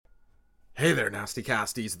Hey there, Nasty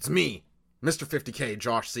Casties. It's me, Mr. 50K,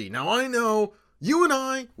 Josh C. Now, I know you and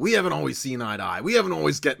I, we haven't always seen eye to eye. We haven't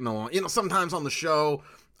always getting along. You know, sometimes on the show,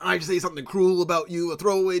 I say something cruel about you, a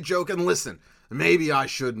throwaway joke, and listen, maybe I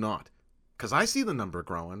should not. Because I see the number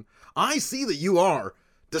growing. I see that you are,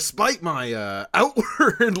 despite my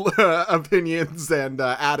outward opinions and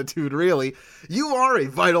attitude, really, you are a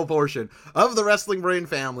vital portion of the Wrestling Brain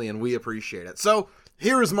family, and we appreciate it. So,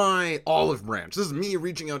 here's my olive branch. This is me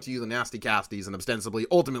reaching out to you, the Nasty Casties, and ostensibly,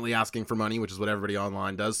 ultimately asking for money, which is what everybody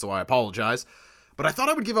online does, so I apologize. But I thought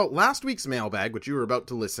I would give out last week's mailbag, which you were about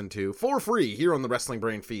to listen to, for free here on the Wrestling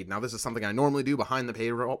Brain feed. Now, this is something I normally do behind the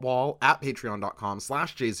paywall at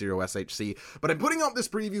patreon.com/J0SHC, but I'm putting out this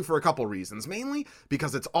preview for a couple reasons, mainly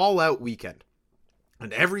because it's All Out Weekend.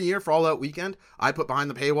 And every year for All Out Weekend, I put behind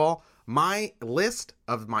the paywall my list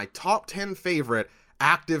of my top 10 favorite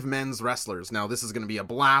active men's wrestlers. Now, this is going to be a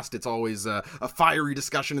blast. It's always a fiery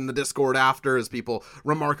discussion in the Discord after as people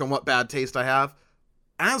remark on what bad taste I have.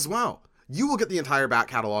 As well, you will get the entire back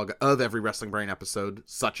catalog of every Wrestling Brain episode,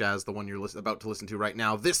 such as the one you're about to listen to right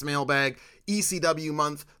now, this mailbag, ECW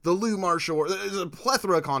month, the Lou Marshall. There's a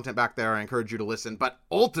plethora of content back there. I encourage you to listen. But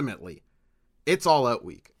ultimately, it's All Out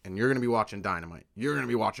week, and you're going to be watching Dynamite. You're going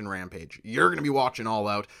to be watching Rampage. You're going to be watching All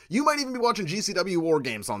Out. You might even be watching GCW War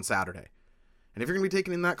Games on Saturday. And if you're going to be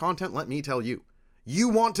taking in that content, let me tell you, you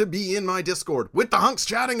want to be in my Discord with the hunks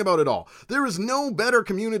chatting about it all. There is no better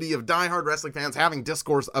community of diehard wrestling fans having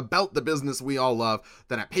discourse about the business we all love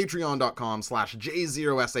than at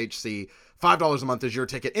patreon.com/J0SHC. $5 a month is your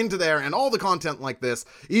ticket into there, and all the content like this,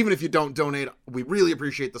 even if you don't donate, we really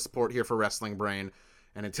appreciate the support here for Wrestling Brain.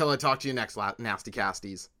 And until I talk to you next, Nasty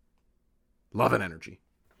Casties, love and energy.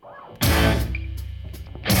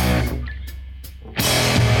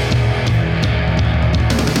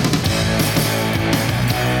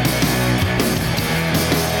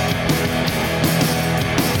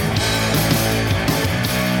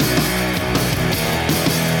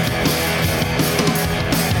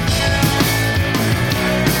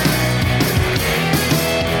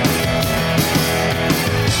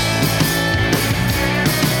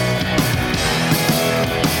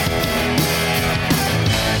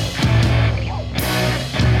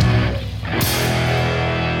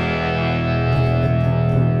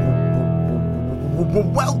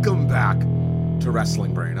 Welcome back to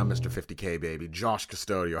Wrestling Brain. I'm Mr. 50K, baby. Josh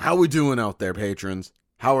Custodio. How we doing out there, patrons?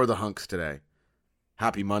 How are the hunks today?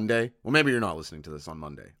 Happy Monday? Well, maybe you're not listening to this on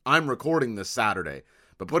Monday. I'm recording this Saturday,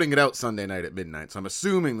 but putting it out Sunday night at midnight, so I'm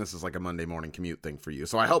assuming this is like a Monday morning commute thing for you.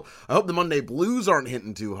 So I hope the Monday blues aren't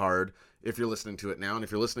hitting too hard if you're listening to it now, and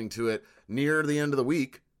if you're listening to it near the end of the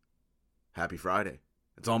week, happy Friday.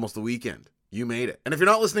 It's almost the weekend. You made it. And if you're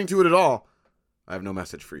not listening to it at all, I have no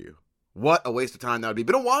message for you. What a waste of time that would be.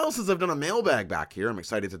 Been a while since I've done a mailbag back here. I'm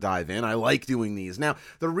excited to dive in. I like doing these. Now,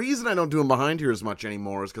 the reason I don't do them behind here as much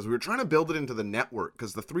anymore is because we were trying to build it into the network,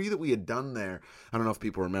 because the 3 that we had done there, I don't know if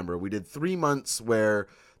people remember, we did 3 months where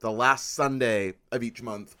the last Sunday of each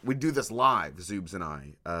month, we'd do this live, Zoobs and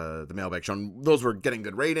I, the mailbag show. And those were getting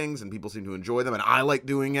good ratings, and people seem to enjoy them, and I like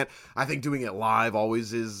doing it. I think doing it live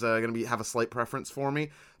always is going to have a slight preference for me.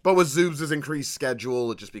 But with Zoobs' increased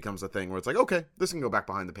schedule, it just becomes a thing where it's like, okay, this can go back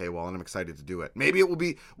behind the paywall, and I'm excited to do it. Maybe it will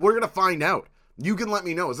be, we're going to find out. You can let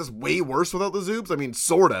me know. Is this way worse without the Zoobs? I mean,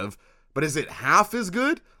 sort of. But is it half as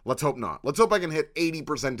good? Let's hope not. Let's hope I can hit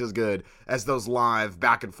 80% as good as those live,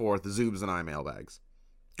 back and forth, Zoobs and I mailbags.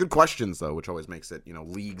 Good questions, though, which always makes it,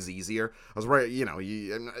 leagues easier. I was right,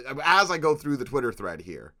 as I go through the Twitter thread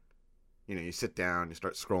here, you sit down, you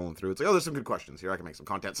start scrolling through. It's like, oh, there's some good questions here. I can make some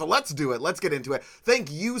content. So let's do it. Let's get into it. Thank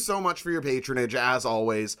you so much for your patronage, as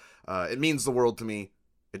always. It means the world to me.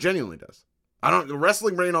 It genuinely does. The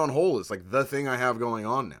Wrestling Brain on whole is like the thing I have going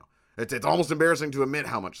on now. It's almost embarrassing to admit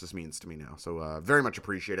how much this means to me now. So very much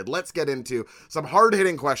appreciated. Let's get into some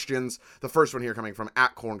hard-hitting questions. The first one here coming from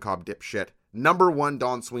 @CornCobDipshit. Number 1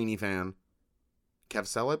 Don Sweeney fan. Kev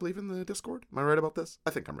Sell, I believe, in the Discord. Am I right about this?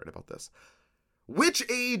 I think I'm right about this. Which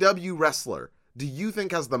AEW wrestler do you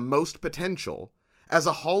think has the most potential as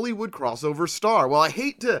a Hollywood crossover star? Well, I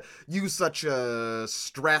hate to use such a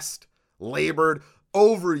stressed, labored,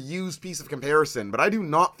 overused piece of comparison, but I do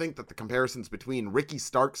not think that the comparisons between Ricky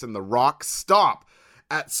Starks and The Rock stop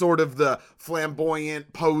at sort of the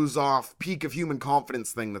flamboyant, pose-off, peak of human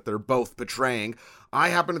confidence thing that they're both portraying. I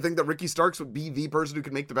happen to think that Ricky Starks would be the person who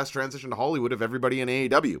could make the best transition to Hollywood of everybody in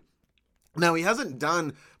AEW. Now, he hasn't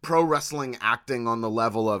done pro wrestling acting on the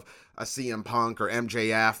level of a CM Punk or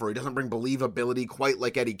MJF, or he doesn't bring believability quite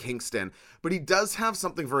like Eddie Kingston, but he does have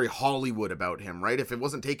something very Hollywood about him, right? If it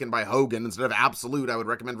wasn't taken by Hogan instead of Absolute, I would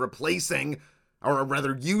recommend replacing or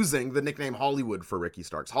rather using the nickname Hollywood for Ricky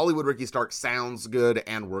Starks. Hollywood Ricky Starks sounds good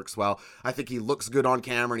and works well. I think he looks good on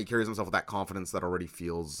camera and he carries himself with that confidence that already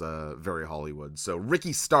feels very Hollywood. So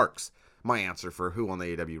Ricky Starks, my answer for who on the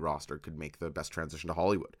AEW roster could make the best transition to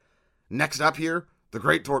Hollywood. Next up here, the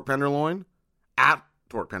great Torque Penderloin, at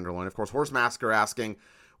Torque Penderloin, of course, Horse Masker asking,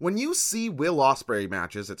 when you see Will Ospreay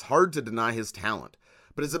matches, it's hard to deny his talent,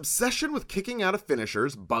 but his obsession with kicking out of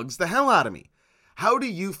finishers bugs the hell out of me. How do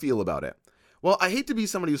you feel about it? Well, I hate to be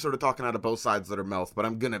somebody who's sort of talking out of both sides of their mouth, but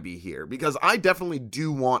I'm gonna be here, because I definitely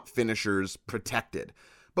do want finishers protected.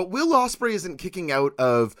 But Will Ospreay isn't kicking out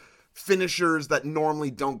of finishers that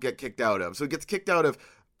normally don't get kicked out of. So he gets kicked out of,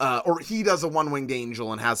 or he does a one-winged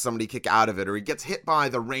angel and has somebody kick out of it, or he gets hit by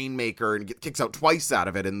the Rainmaker and kicks out twice out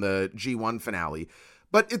of it in the G1 finale.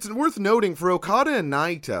 But it's worth noting, for Okada and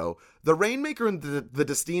Naito, the Rainmaker and the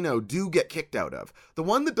Destino do get kicked out of. The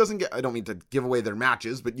one that doesn't get, I don't mean to give away their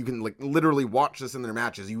matches, but you can literally watch this in their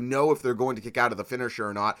matches. You know if they're going to kick out of the finisher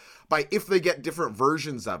or not by if they get different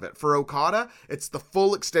versions of it. For Okada, it's the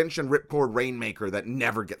full extension Ripcord Rainmaker that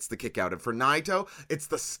never gets the kick out of. For Naito, it's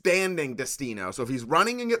the standing Destino. So if he's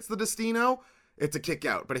running and gets the Destino, it's a kick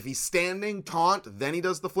out. But if he's standing, taunt, then he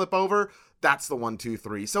does the flip over, that's the 1, 2,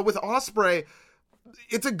 3. So with Ospreay,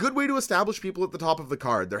 it's a good way to establish people at the top of the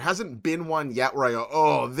card. There hasn't been one yet where I go,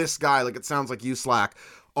 oh, this guy, like it sounds like you, Slack,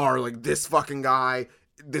 or like this fucking guy,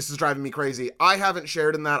 this is driving me crazy. I haven't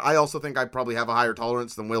shared in that. I also think I probably have a higher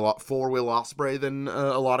tolerance than Will Ospreay than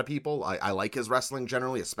a lot of people. I like his wrestling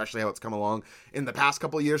generally, especially how it's come along in the past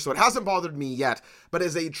couple of years, so it hasn't bothered me yet. But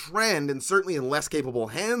as a trend, and certainly in less capable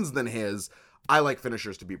hands than his, I like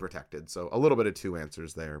finishers to be protected. So a little bit of two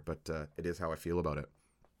answers there, but it is how I feel about it.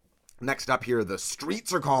 Next up here, the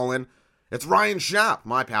streets are calling. It's Ryan Schapp,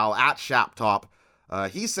 my pal, at ShapTop.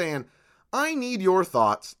 He's saying, I need your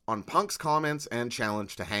thoughts on Punk's comments and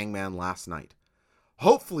challenge to Hangman last night.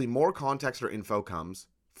 Hopefully more context or info comes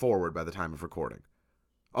forward by the time of recording.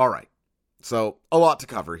 All right. So, a lot to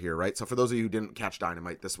cover here, right? So for those of you who didn't catch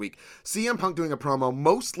Dynamite this week, CM Punk doing a promo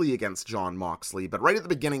mostly against Jon Moxley, but right at the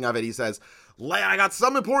beginning of it, he says, I got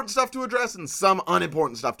some important stuff to address and some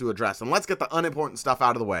unimportant stuff to address, and let's get the unimportant stuff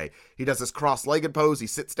out of the way. He does this cross-legged pose, he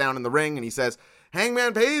sits down in the ring, and he says,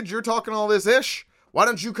 Hangman Page, you're talking all this ish? Why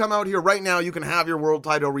don't you come out here right now? You can have your world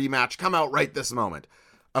title rematch. Come out right this moment.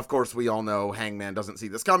 Of course, we all know Hangman doesn't see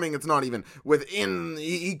this coming. It's not even within,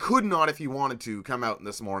 he could not, if he wanted to, come out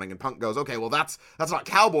this morning. And Punk goes, okay, well, that's not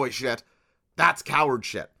cowboy shit. That's coward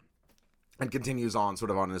shit. And continues on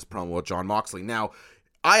sort of on his promo with Jon Moxley. Now,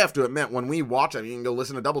 I have to admit, when we watch it, you can go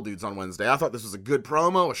listen to Double Dudes on Wednesday. I thought this was a good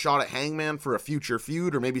promo, a shot at Hangman for a future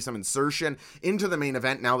feud, or maybe some insertion into the main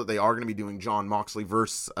event now that they are going to be doing Jon Moxley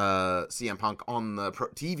versus CM Punk on the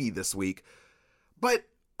TV this week. But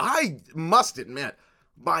I must admit,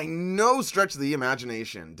 by no stretch of the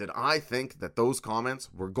imagination did I think that those comments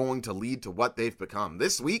were going to lead to what they've become.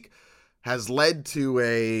 This week has led to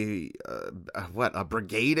a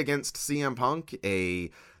brigade against CM Punk,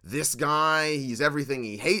 this guy, he's everything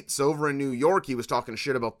he hates. Over in New York, he was talking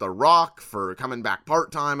shit about The Rock for coming back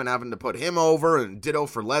part-time and having to put him over, and ditto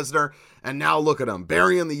for Lesnar. And now look at him,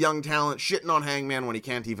 burying the young talent, shitting on Hangman when he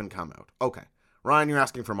can't even come out. Okay, Ryan, you're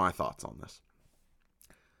asking for my thoughts on this.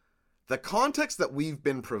 The context that we've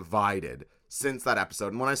been provided since that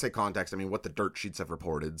episode, and when I say context, I mean what the dirt sheets have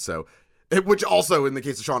reported, so, which also, in the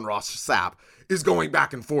case of Sean Ross Sapp, is going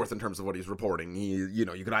back and forth in terms of what he's reporting. You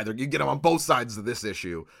get him on both sides of this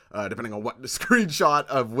issue, depending on what screenshot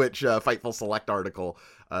of which Fightful Select article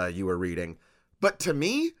you were reading. But to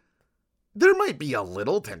me, there might be a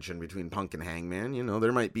little tension between Punk and Hangman. You know,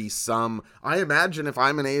 there might be some, I imagine if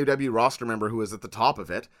I'm an AEW roster member who is at the top of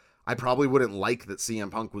it, I probably wouldn't like that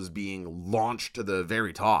CM Punk was being launched to the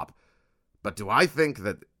very top. But do I think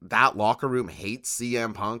that locker room hates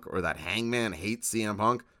CM Punk or that Hangman hates CM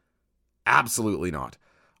Punk? Absolutely not.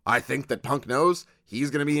 I think that Punk knows he's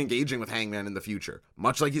going to be engaging with Hangman in the future,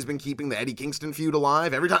 much like he's been keeping the Eddie Kingston feud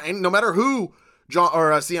alive every time. And no matter who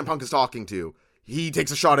CM Punk is talking to, he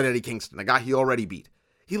takes a shot at Eddie Kingston, a guy he already beat.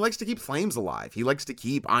 He likes to keep flames alive. He likes to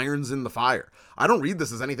keep irons in the fire. I don't read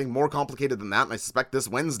this as anything more complicated than that, and I suspect this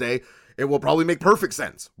Wednesday, it will probably make perfect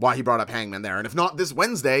sense why he brought up Hangman there. And if not this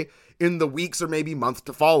Wednesday, in the weeks or maybe month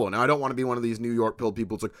to follow. Now, I don't want to be one of these New York pilled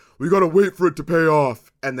people. It's like, we got to wait for it to pay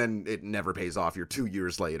off. And then it never pays off. You're 2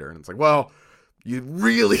 years later. And it's like, well, you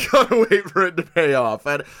really got to wait for it to pay off.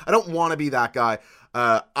 And I don't want to be that guy.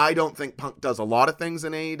 I don't think Punk does a lot of things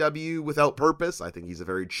in AEW without purpose. I think he's a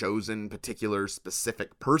very chosen, particular,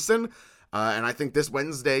 specific person. And I think this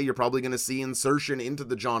Wednesday, you're probably going to see insertion into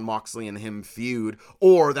the Jon Moxley and him feud,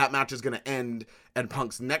 or that match is going to end and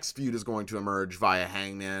Punk's next feud is going to emerge via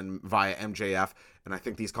Hangman, via MJF. And I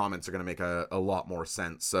think these comments are going to make a lot more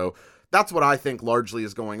sense. So that's what I think largely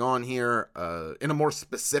is going on here. In a more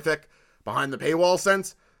specific, behind the paywall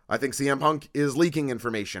sense, I think CM Punk is leaking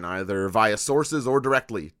information either via sources or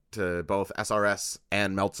directly to both SRS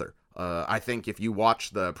and Meltzer. I think if you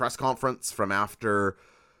watch the press conference from after,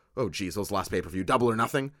 those last pay-per-view, Double or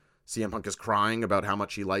Nothing, CM Punk is crying about how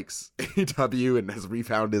much he likes AEW and has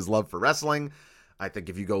refound his love for wrestling. I think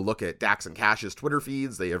if you go look at Dax and Cash's Twitter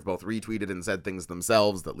feeds, they have both retweeted and said things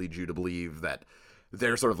themselves that lead you to believe that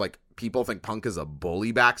they're sort of like, people think Punk is a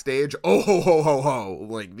bully backstage. Oh, ho, ho, ho, ho.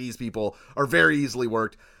 Like, these people are very easily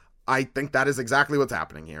worked. I think that is exactly what's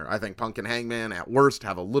happening here. I think Punk and Hangman at worst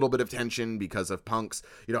have a little bit of tension because of Punk's,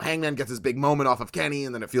 Hangman gets his big moment off of Kenny,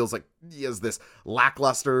 and then it feels like he has this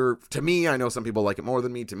lackluster, to me, I know some people like it more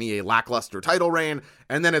than me, to me, a lackluster title reign,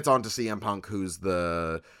 and then it's on to CM Punk, who's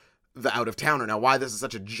the out-of-towner. Now, why this is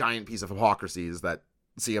such a giant piece of hypocrisy is that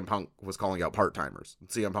CM Punk was calling out part-timers.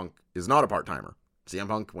 CM Punk is not a part-timer. CM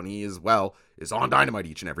Punk, when he is well, is on Dynamite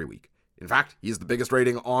each and every week. In fact, he's the biggest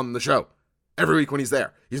rating on the show. Every week when he's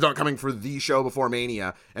there. He's not coming for the show before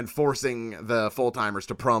Mania and forcing the full-timers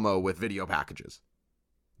to promo with video packages.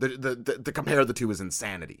 To compare the two is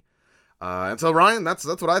insanity. And so, Ryan, that's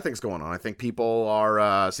what I think's going on. I think people are,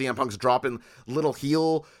 CM Punk's dropping little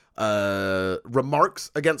heel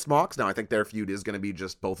remarks against Mox. Now, I think their feud is going to be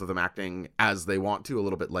just both of them acting as they want to, a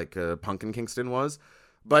little bit like Punk and Kingston was.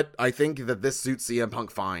 But I think that this suits CM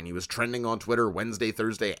Punk fine. He was trending on Twitter Wednesday,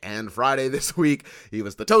 Thursday, and Friday this week. He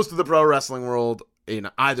was the toast of the pro wrestling world in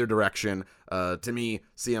either direction. To me,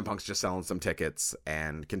 CM Punk's just selling some tickets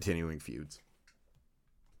and continuing feuds.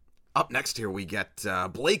 Up next here, we get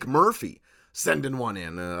Blake Murphy sending one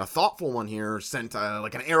in. A thoughtful one here, sent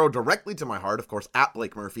like an arrow directly to my heart, of course, at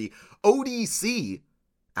Blake Murphy. ODC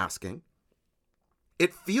asking,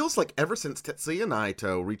 it feels like ever since Tetsuya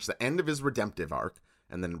Naito reached the end of his redemptive arc,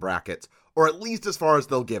 and then brackets, or at least as far as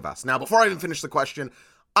they'll give us. Now, before I even finish the question,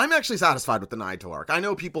 I'm actually satisfied with the Naito arc. I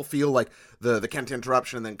know people feel like the Kenta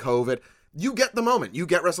interruption and then COVID. You get the moment. You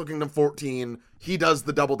get Wrestle Kingdom 14. He does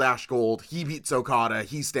the double dash gold. He beats Okada.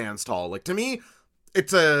 He stands tall. Like, to me,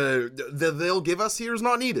 it's they'll give us here is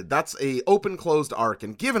not needed. That's a open closed arc.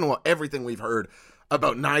 And given everything we've heard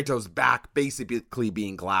about Naito's back basically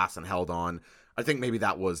being glass and held on, I think maybe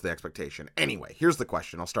that was the expectation. Anyway, here's the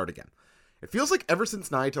question. I'll start again. It feels like ever since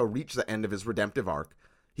Naito reached the end of his redemptive arc,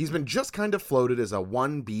 he's been just kind of floated as a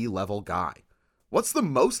 1B level guy. What's the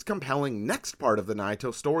most compelling next part of the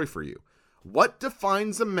Naito story for you? What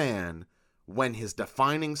defines a man when his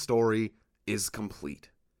defining story is complete?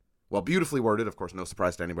 Well, beautifully worded, of course, no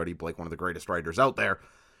surprise to anybody. Blake, one of the greatest writers out there.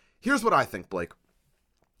 Here's what I think, Blake.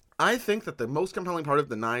 I think that the most compelling part of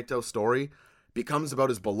the Naito story becomes about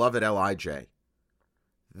his beloved LIJ.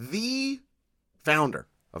 The founder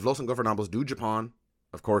of Los Ingobernables do Japan.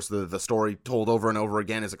 Of course, the story told over and over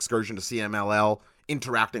again, his excursion to CMLL,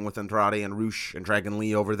 interacting with Andrade and Rush and Dragon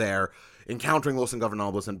Lee over there, encountering Los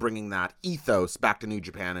Ingobernables and bringing that ethos back to New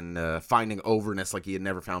Japan and finding overness like he had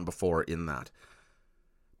never found before in that.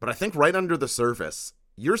 But I think right under the surface,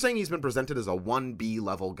 you're saying he's been presented as a 1B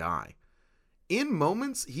level guy. In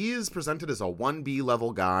moments, he is presented as a 1B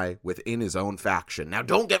level guy within his own faction. Now,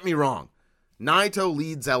 don't get me wrong. Naito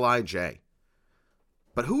leads LIJ.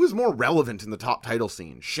 But who is more relevant in the top title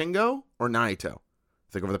scene, Shingo or Naito?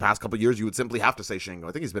 I think over the past couple of years, you would simply have to say Shingo.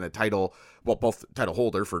 I think he's been both title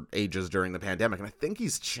holder for ages during the pandemic, and I think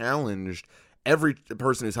he's challenged every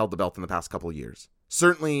person who's held the belt in the past couple of years.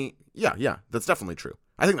 Certainly, yeah, that's definitely true.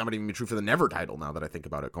 I think that might even be true for the Never title now that I think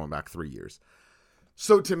about it, going back 3 years.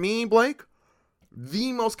 So to me, Blake,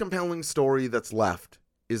 the most compelling story that's left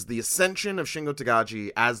is the ascension of Shingo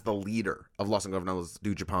Takagi as the leader of Los Ingobernables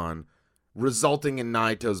do Japan, resulting in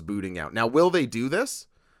Naito's booting out. Now, will they do this?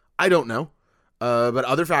 I don't know. But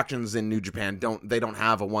other factions in New Japan don't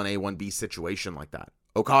have a 1A, 1B situation like that.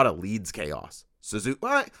 Okada leads Chaos. Suzuki,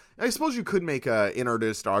 well, I suppose you could make an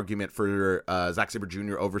introduced argument for Zack Sabre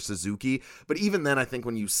Jr. over Suzuki, but even then, I think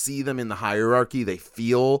when you see them in the hierarchy, they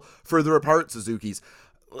feel further apart. Suzuki's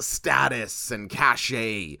status and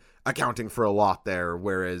cachet accounting for a lot there,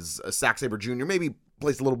 whereas Zack Sabre Jr. maybe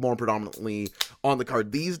placed a little more predominantly on the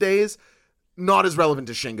card these days, not as relevant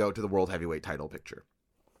to Shingo to the World Heavyweight title picture.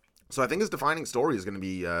 So I think his defining story is going to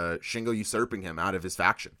be Shingo usurping him out of his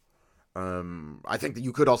faction. I think that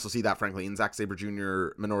you could also see that, frankly, in Zack Sabre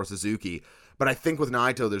Jr., Minoru Suzuki. But I think with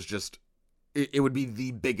Naito, there's just it would be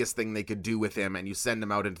the biggest thing they could do with him, and you send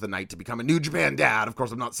him out into the night to become a New Japan dad. Of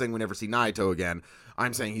course, I'm not saying we never see Naito again.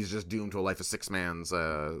 I'm saying he's just doomed to a life of six mans,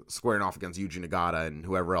 squaring off against Yuji Nagata and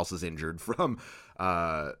whoever else is injured from,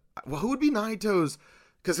 who would be Naito's,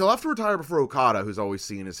 because he'll have to retire before Okada, who's always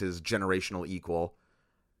seen as his generational equal.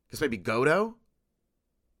 Because maybe Goto?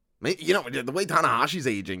 Maybe, the way Tanahashi's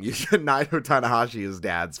aging, you should Naito Tanahashi as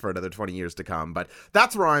dads for another 20 years to come. But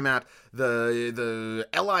that's where I'm at. The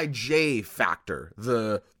LIJ factor,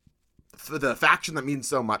 the faction that means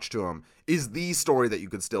so much to him, is the story that you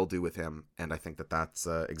could still do with him. And I think that's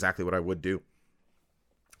exactly what I would do.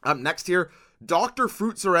 Next here, Dr.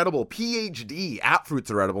 Fruits Are Edible, PhD at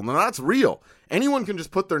Fruits Are Edible. Now that's real. Anyone can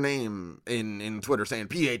just put their name in Twitter saying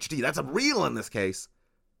PhD. That's a real in this case.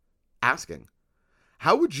 Asking,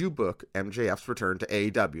 how would you book MJF's return to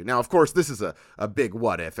AEW? Now, of course, this is a big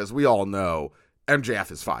what if. As we all know, MJF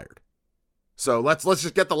is fired. So let's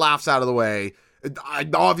just get the laughs out of the way. I'm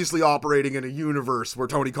obviously operating in a universe where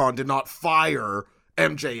Tony Khan did not fire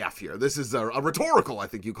MJF here. This is a rhetorical, I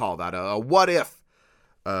think you call that, a what if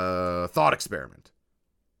thought experiment.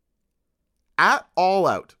 At All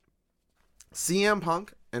Out, CM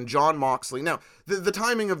Punk and Jon Moxley. Now, the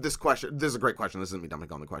timing of this question, this is a great question. This isn't me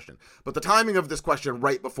dumping on the question. But the timing of this question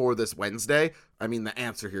right before this Wednesday, I mean, the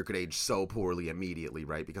answer here could age so poorly immediately,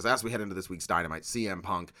 right? Because as we head into this week's Dynamite, CM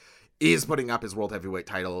Punk is putting up his World Heavyweight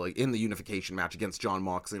title in the unification match against Jon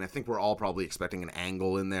Moxley. And I think we're all probably expecting an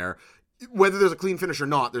angle in there. Whether there's a clean finish or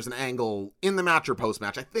not, there's an angle in the match or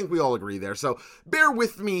post-match. I think we all agree there. So bear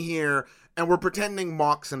with me here. And we're pretending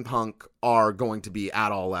Mox and Punk are going to be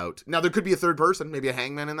at All Out. Now, there could be a third person, maybe a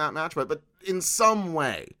Hangman in that match, but in some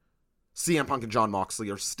way, CM Punk and Jon Moxley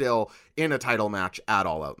are still in a title match at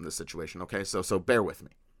All Out in this situation, okay? So bear with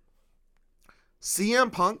me.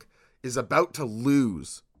 CM Punk is about to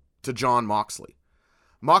lose to Jon Moxley.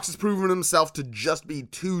 Mox has proven himself to just be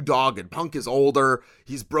too dogged. Punk is older,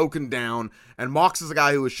 he's broken down, and Mox is a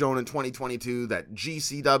guy who has shown in 2022 that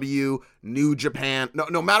GCW, New Japan,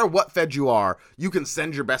 no matter what fed you are, you can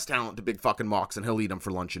send your best talent to big fucking Mox and he'll eat him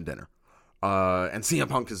for lunch and dinner. And CM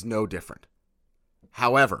Punk is no different.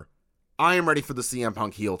 However, I am ready for the CM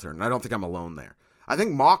Punk heel turn, and I don't think I'm alone there. I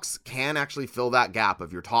think Mox can actually fill that gap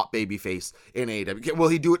of your top babyface in AEW. Will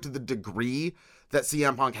he do it to the degree that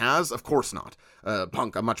CM Punk has? Of course not.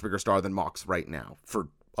 Punk, a much bigger star than Mox right now, for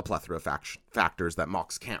a plethora of factors that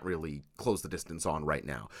Mox can't really close the distance on right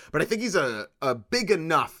now. But I think he's a big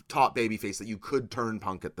enough top babyface that you could turn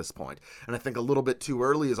Punk at this point. And I think a little bit too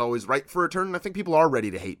early is always right for a turn, and I think people are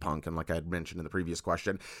ready to hate Punk, and like I had mentioned in the previous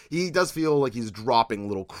question, he does feel like he's dropping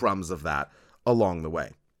little crumbs of that along the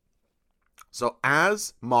way. So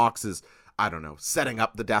as Mox is, setting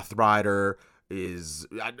up the Death Rider,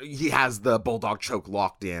 he has the Bulldog choke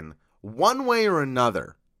locked in. One way or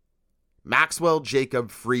another, Maxwell Jacob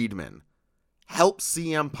Friedman helps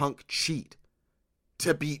CM Punk cheat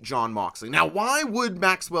to beat Jon Moxley. Now, why would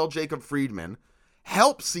Maxwell Jacob Friedman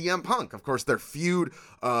help CM Punk? Of course, their feud,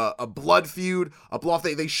 a blood feud, a bluff.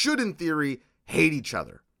 They should, in theory, hate each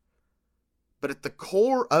other. But at the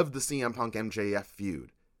core of the CM Punk MJF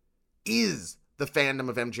feud is the fandom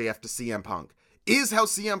of MJF to CM Punk. Is how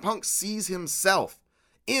CM Punk sees himself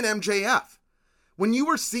in MJF. When you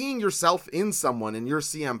are seeing yourself in someone and you're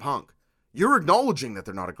CM Punk, you're acknowledging that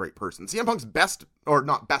they're not a great person. CM Punk's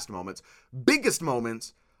biggest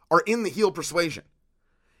moments are in the heel persuasion.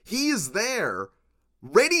 He is there,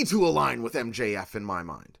 ready to align with MJF in my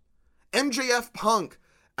mind. MJF Punk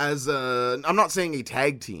as I'm not saying a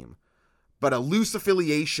tag team, but a loose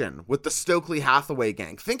affiliation with the Stokely Hathaway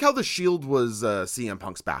gang. Think how the Shield was CM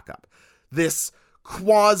Punk's backup. This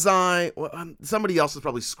quasi, somebody else is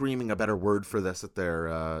probably screaming a better word for this at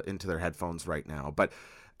their into their headphones right now, but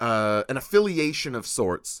an affiliation of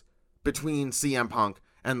sorts between CM Punk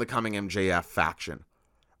and the coming MJF faction.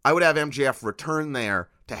 I would have MJF return there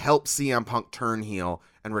to help CM Punk turn heel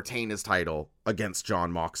and retain his title against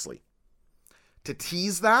Jon Moxley. To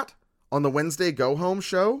tease that on the Wednesday Go Home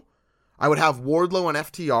show, I would have Wardlow and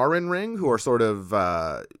FTR in ring, who are sort of,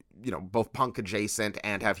 both Punk adjacent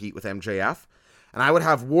and have heat with MJF. And I would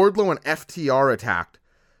have Wardlow and FTR attacked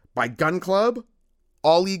by Gun Club,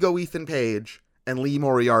 All Ego Ethan Page, and Lee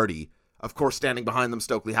Moriarty. Of course, standing behind them,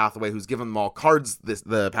 Stokely Hathaway, who's given them all cards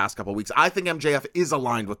the past couple of weeks. I think MJF is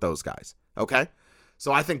aligned with those guys, okay?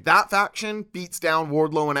 So I think that faction beats down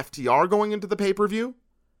Wardlow and FTR going into the pay-per-view.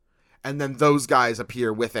 And then those guys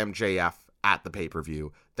appear with MJF at the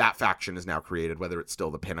pay-per-view. That faction is now created, whether it's still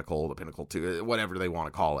the Pinnacle 2, whatever they want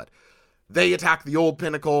to call it. They attack the old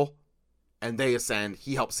Pinnacle, and they ascend.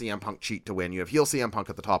 He helps CM Punk cheat to win. You have heel CM Punk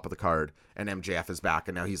at the top of the card, and MJF is back,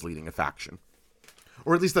 and now he's leading a faction.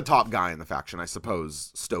 Or at least the top guy in the faction. I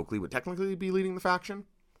suppose Stokely would technically be leading the faction.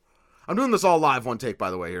 I'm doing this all live, one take, by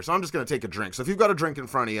the way, here, so I'm just going to take a drink. So if you've got a drink in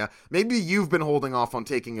front of you, maybe you've been holding off on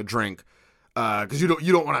taking a drink because you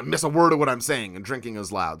don't want to miss a word of what I'm saying, and drinking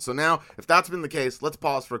is loud. So now, if that's been the case, let's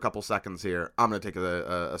pause for a couple seconds here. I'm going to take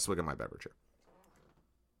a swig of my beverage here.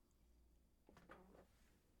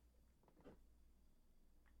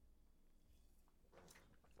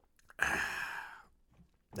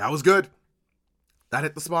 That was good. That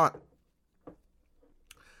hit the spot.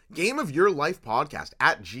 Game of Your Life podcast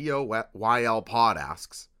at GOYL Pod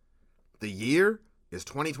asks, the year is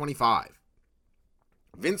 2025.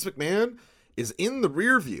 Vince McMahon is in the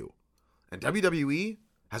rear view, and WWE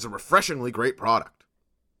has a refreshingly great product.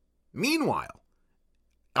 Meanwhile,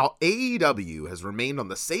 AEW has remained on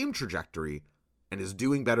the same trajectory and is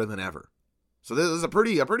doing better than ever. So this is a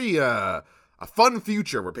pretty fun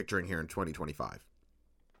future we're picturing here in 2025.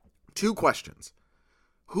 2 questions.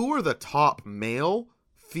 Who are the top male,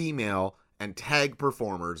 female, and tag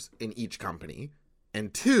performers in each company?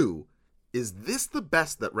 And 2, is this the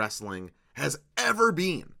best that wrestling has ever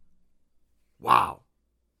been? Wow.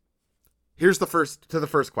 Here's the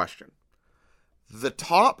first question. The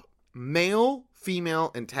top male,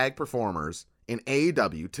 female, and tag performers in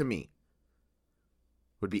AEW to me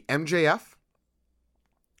would be MJF,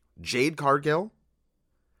 Jade Cargill,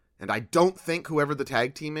 and I don't think whoever the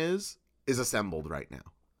tag team is assembled right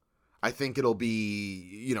now. I think it'll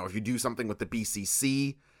be, if you do something with the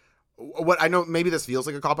BCC, what I know, maybe this feels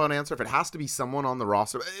like a cop-out answer. If it has to be someone on the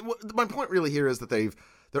roster, my point really here is that they're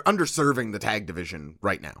underserving the tag division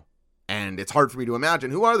right now. And it's hard for me to imagine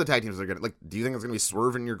who are the tag teams that are going to, do you think it's going to be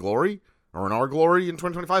Swerve in Your Glory or in Our Glory in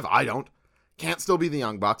 2025? I don't. Can't still be the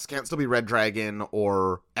Young Bucks. Can't still be Red Dragon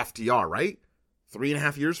or FTR, right?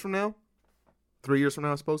 3.5 years from now? 3 years from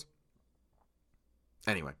now, I suppose.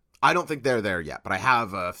 Anyway. I don't think they're there yet, but I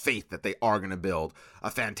have faith that they are going to build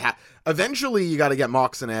a fantastic... Eventually, you got to get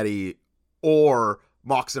Mox and Eddie, or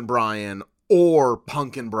Mox and Brian, or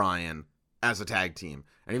Punk and Brian as a tag team.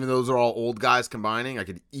 And even though those are all old guys combining, I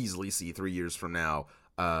could easily see 3 years from now,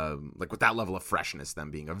 with that level of freshness,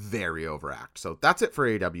 them being a very overact. So that's it for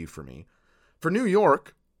AEW for me. For New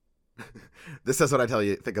York, this is what I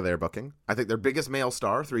think of their booking. I think their biggest male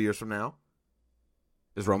star 3 years from now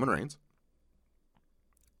is Roman Reigns.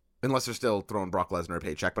 Unless they're still throwing Brock Lesnar a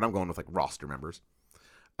paycheck, but I'm going with roster members.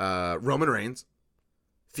 Roman Reigns.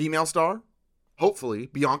 Female star, hopefully,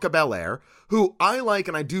 Bianca Belair, who I like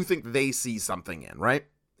and I do think they see something in, right?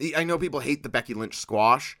 I know people hate the Becky Lynch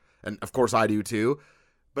squash, and of course I do too,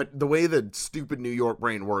 but the way the stupid New York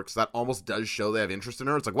brain works, that almost does show they have interest in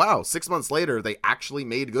her. It's wow, 6 months later, they actually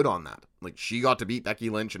made good on that. She got to beat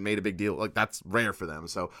Becky Lynch and made a big deal. That's rare for them.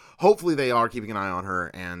 So hopefully they are keeping an eye on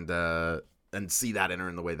her and see that in her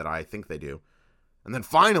in the way that I think they do. And then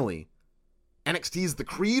finally, NXT's the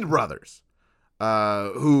Creed brothers,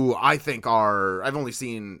 who I think I've only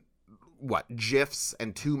seen, GIFs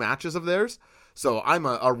and 2 matches of theirs, so I'm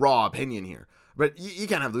a raw opinion here. But you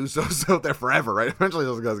can't have those out there forever, right? Eventually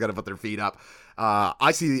those guys got to put their feet up.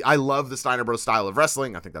 I love the Steiner Bros style of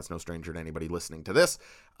wrestling. I think that's no stranger to anybody listening to this.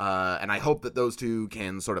 And I hope that those two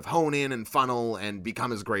can sort of hone in and funnel and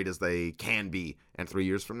become as great as they can be. And 3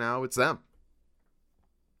 years from now, it's them.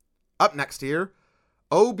 Up next here,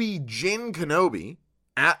 Obi Jin Kenobi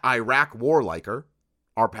at Iraq Warliker,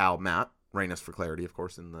 our pal Matt, Rainus for clarity, of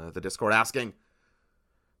course, in the Discord, asking,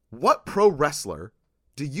 what pro wrestler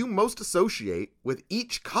do you most associate with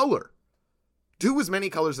each color? Do as many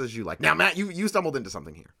colors as you like. Now, Matt, you stumbled into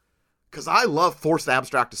something here, because I love forced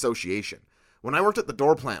abstract association. When I worked at the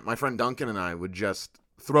door plant, my friend Duncan and I would just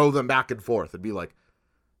throw them back and forth. It'd be like,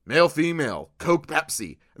 male, female, Coke,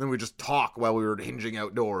 Pepsi. And then we just talk while we were hinging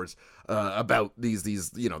outdoors about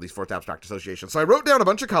these forced abstract associations. So I wrote down a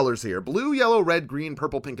bunch of colors here: blue, yellow, red, green,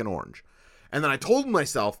 purple, pink, and orange. And then I told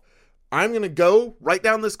myself, I'm going to go write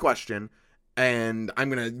down this question, and I'm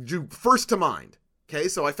going to do first to mind. Okay,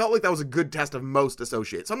 so I felt like that was a good test of most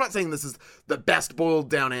associate. So I'm not saying this is the best boiled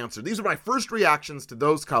down answer. These are my first reactions to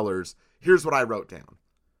those colors. Here's what I wrote down.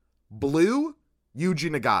 Blue, Yuji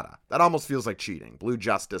Nagata. That almost feels like cheating. Blue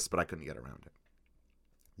Justice, but I couldn't get around it.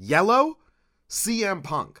 Yellow, CM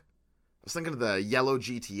Punk. I was thinking of the yellow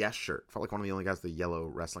GTS shirt. Felt like one of the only guys with the yellow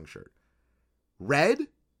wrestling shirt. Red,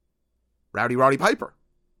 Rowdy Roddy Piper.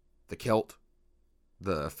 The kilt,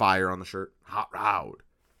 the fire on the shirt. Hot Rowd.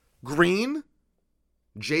 Green,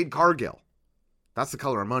 Jade Cargill. That's the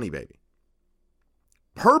color of money, baby.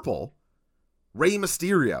 Purple, Rey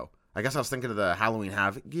Mysterio. I guess I was thinking of the Halloween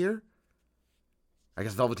Havoc gear. I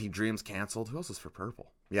guess Velveteen Dreams canceled. Who else is for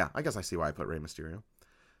purple? Yeah, I guess I see why I put Rey Mysterio.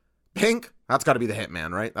 Pink, that's got to be the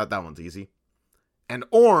Hitman, right? That one's easy. and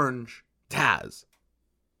orange, Taz.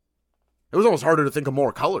 It was almost harder to think of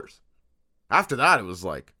more colors. After that, it was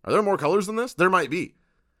like, are there more colors than this? There might be.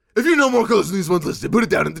 If you know more colors than these ones listed, put it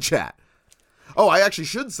down in the chat. Oh, I actually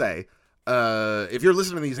should say, if you're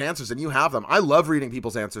listening to these answers and you have them, I love reading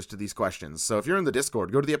people's answers to these questions. So if you're in the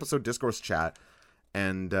Discord, go to the episode Discourse chat.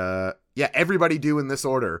 And everybody do in this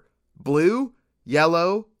order. Blue,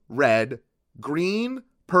 yellow, red, green,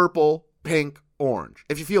 purple, pink, orange.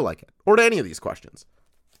 If you feel like it. Or to any of these questions.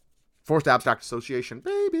 Forced Abstract Association,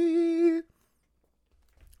 baby.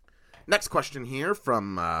 Next question here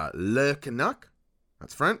from Le Canuck.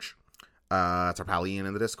 That's French. That's our pal Ian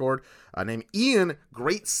in the Discord. Named Ian,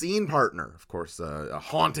 great scene partner. Of course, a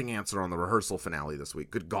haunting answer on the rehearsal finale this week.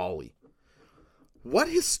 Good golly. What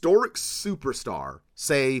historic superstar,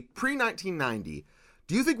 say pre-1990,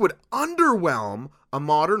 do you think would underwhelm a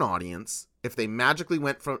modern audience if they magically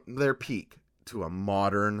went from their peak to a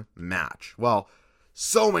modern match? Well,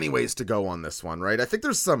 so many ways to go on this one, right? I think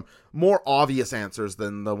there's some more obvious answers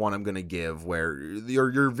than the one I'm going to give, where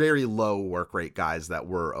your very low work rate guys that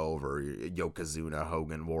were over, Yokozuna,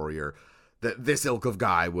 Hogan, Warrior, that this ilk of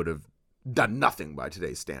guy would have done nothing by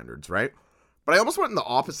today's standards, right? But I almost went in the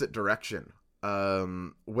opposite direction,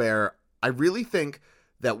 where I really think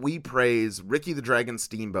that we praise Ricky the Dragon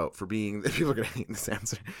Steamboat for being, people are going to hate this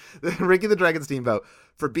answer, Ricky the Dragon Steamboat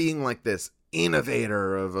for being like this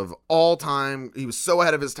innovator of all time. He was so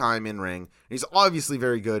ahead of his time in ring. He's obviously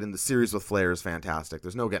very good, and the series with Flair is fantastic.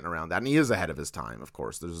 There's no getting around that. And he is ahead of his time, of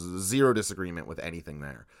course. There's zero disagreement with anything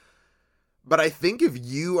there. But I think if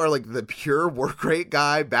you are like the pure work rate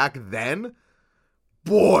guy back then,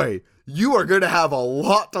 boy, you are going to have a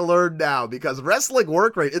lot to learn now, because wrestling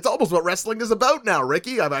work rate, it's almost what wrestling is about now,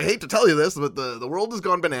 Ricky. I hate to tell you this, but the world has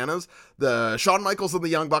gone bananas. The Shawn Michaels and the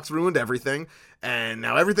Young Bucks ruined everything, and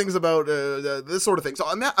now everything's about this sort of thing.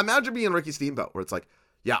 So imagine being Ricky Steamboat, where it's like,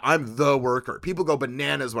 yeah, I'm the worker. People go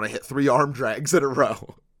bananas when I hit 3 arm drags in a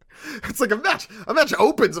row. It's like a match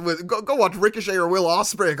opens with, go watch Ricochet or Will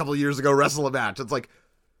Ospreay a couple of years ago wrestle a match. It's like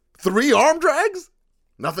 3 arm drags?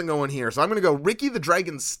 Nothing going here. So I'm going to go Ricky the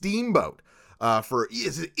Dragon Steamboat for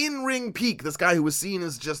his in-ring peak. This guy who was seen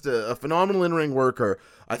as just a phenomenal in-ring worker.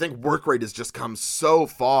 I think work rate has just come so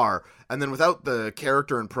far. And then without the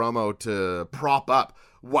character and promo to prop up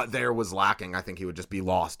what there was lacking, I think he would just be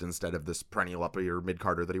lost instead of this perennial upper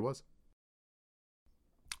mid-carder that he was.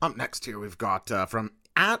 Up next here, we've got from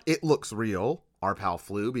 @ItLooksReal, our pal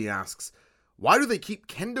Floob. He asks, why do they keep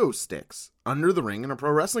kendo sticks under the ring in a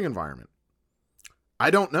pro wrestling environment? I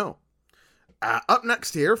don't know. Up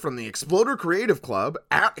next here from the Exploder Creative Club,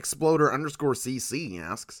 @Exploder_CC,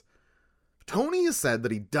 asks, Tony has said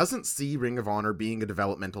that he doesn't see Ring of Honor being a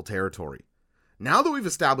developmental territory. Now that we've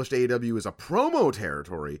established AEW as a promo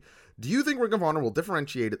territory, do you think Ring of Honor will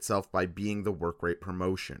differentiate itself by being the work rate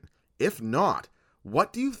promotion? If not,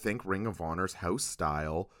 what do you think Ring of Honor's house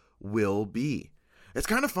style will be? It's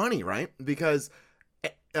kind of funny, right? Because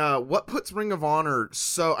what puts Ring of Honor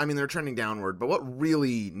they're trending downward, but what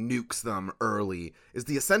really nukes them early is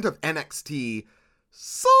the ascent of NXT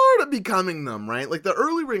sort of becoming them, right? Like the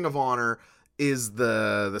early Ring of Honor is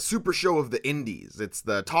the super show of the indies. It's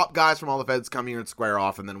the top guys from all the feds come here and square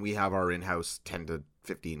off, and then we have our in-house 10 to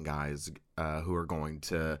 15 guys who are going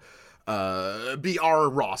to be our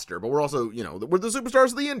roster, but we're also, we're the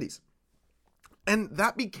superstars of the indies. And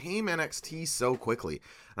that became NXT so quickly.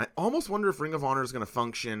 And I almost wonder if Ring of Honor is going to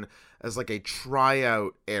function as like a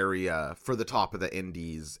tryout area for the top of the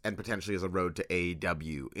indies and potentially as a road to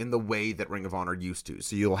AEW in the way that Ring of Honor used to.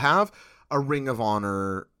 So you'll have a Ring of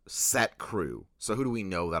Honor set crew. So who do we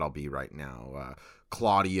know that'll be right now?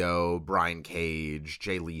 Claudio, Brian Cage,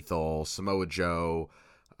 Jay Lethal, Samoa Joe.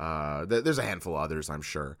 There's a handful of others, I'm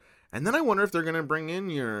sure. And then I wonder if they're going to bring in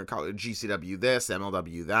your GCW this,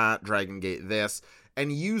 MLW that, Dragon Gate this,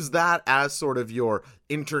 and use that as sort of your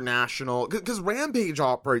international, because Rampage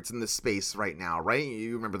operates in this space right now, right?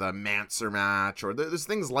 You remember the Manser match, or there's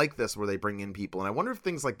things like this where they bring in people, and I wonder if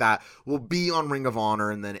things like that will be on Ring of Honor,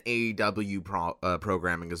 and then AEW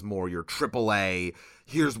programming is more your AAA,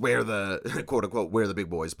 here's where the, quote-unquote, where the big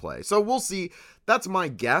boys play. So we'll see. That's my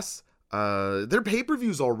guess. Their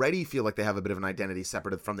pay-per-views already feel like they have a bit of an identity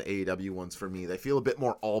separated from the AEW ones for me. They feel a bit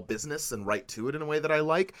more all business and right to it in a way that I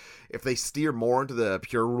like. If they steer more into the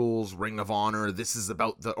pure rules, Ring of Honor,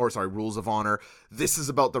 Rules of Honor, this is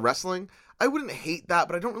about the wrestling, I wouldn't hate that,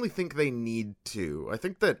 but I don't really think they need to. I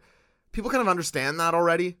think that people kind of understand that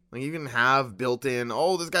already. Like, you can have built in,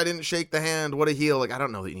 oh, this guy didn't shake the hand, what a heel. Like, I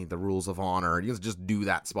don't know that you need the rules of honor. You can just do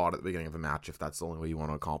that spot at the beginning of a match if that's the only way you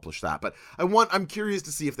want to accomplish that. But I'm curious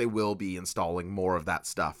to see if they will be installing more of that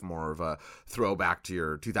stuff, more of a throwback to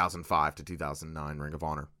your 2005 to 2009 Ring of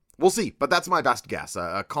Honor. We'll see, but that's my best guess.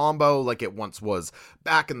 A combo like it once was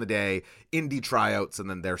back in the day, indie tryouts, and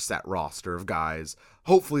then their set roster of guys.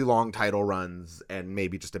 Hopefully long title runs, and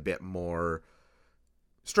maybe just a bit more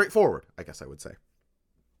straightforward, I guess I would say.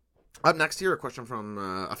 Up next here, a question from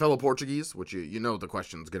a fellow Portuguese, which you know the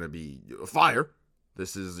question's going to be fire.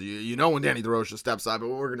 This is, you know when Danny DeRocha steps up, but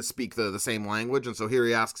we're going to speak the same language. And so here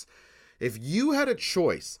he asks, if you had a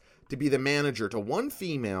choice to be the manager to one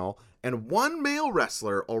female and one male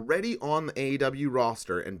wrestler already on the AEW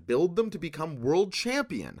roster and build them to become world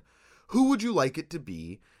champion, who would you like it to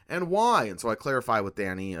be and why? And so I clarify with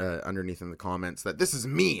Danny underneath in the comments that this is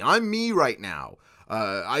me. I'm me right now.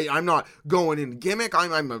 I'm not going in gimmick.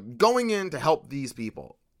 I'm going in to help these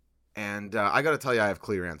people. And I got to tell you, I have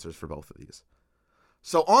clear answers for both of these.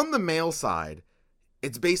 So on the male side,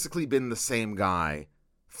 it's basically been the same guy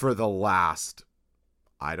for the last,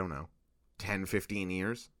 I don't know, 10, 15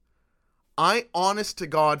 years. I, honest to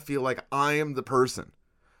God, feel like I am the person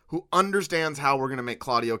who understands how we're going to make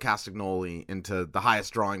Claudio Castagnoli into the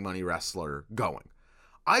highest drawing money wrestler going.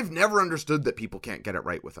 I've never understood that people can't get it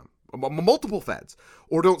right with him. Multiple feds,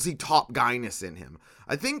 or don't see top guyness in him.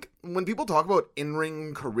 I think when people talk about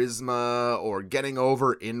in-ring charisma or getting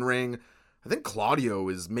over in-ring, I think Claudio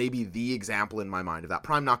is maybe the example in my mind of that.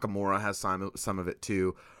 Prime Nakamura has some of it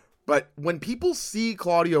too. But when people see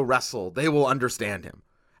Claudio wrestle, they will understand him.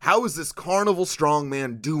 How is this carnival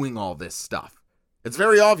strongman doing all this stuff? It's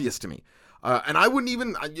very obvious to me. And I wouldn't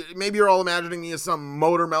even, maybe you're all imagining me as some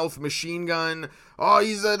motor mouth machine gun. Oh,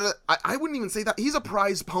 I wouldn't even say that. He's a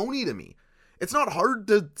prize pony to me. It's not hard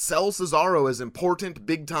to sell Cesaro as important,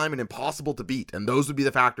 big time, and impossible to beat. And those would be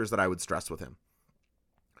the factors that I would stress with him.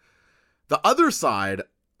 The other side,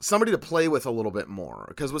 somebody to play with a little bit more.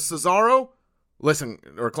 Because with Cesaro,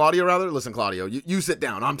 Claudio, you sit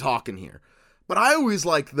down. I'm talking here. But I always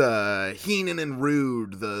like the Heenan and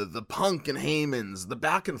Rude, the Punk and Heymans, the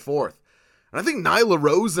back and forth. And I think Nyla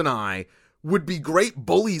Rose and I would be great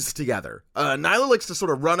bullies together. Nyla likes to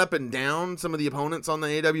sort of run up and down some of the opponents on the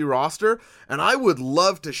AEW roster, and I would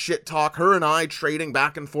love to shit talk her and I trading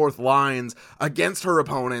back and forth lines against her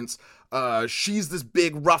opponents. She's this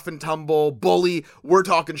big rough and tumble bully. We're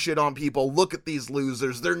talking shit on people. Look at these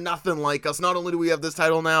losers. They're nothing like us. Not only do we have this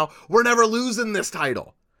title now, we're never losing this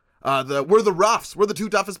title. We're the roughs. We're the two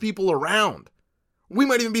toughest people around. We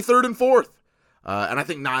might even be third and fourth. And I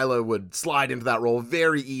think Nyla would slide into that role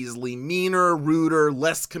very easily. Meaner, ruder,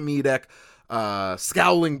 less comedic,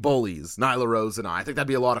 scowling bullies, Nyla Rose and I think that'd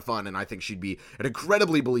be a lot of fun, and I think she'd be an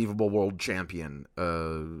incredibly believable world champion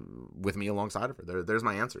with me alongside of her. There's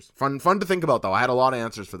my answers. Fun to think about, though. I had a lot of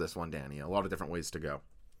answers for this one, Danny. A lot of different ways to go.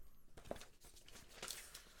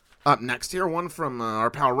 Up next here, one from our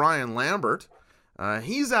pal Ryan Lambert.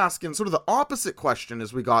 He's asking sort of the opposite question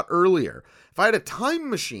as we got earlier. If I had a time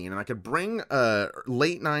machine and I could bring a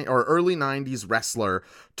early 90s wrestler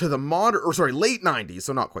to the late 90s,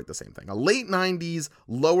 so not quite the same thing, a late 90s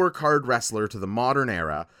lower card wrestler to the modern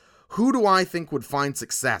era, who do I think would find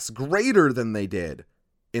success greater than they did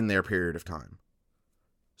in their period of time?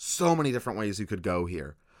 So many different ways you could go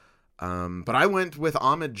here. But I went with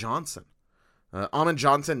Ahmed Johnson. Ahmed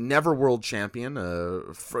Johnson, never world champion,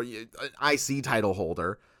 IC title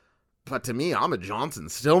holder. But to me, Ahmed Johnson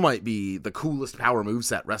still might be the coolest power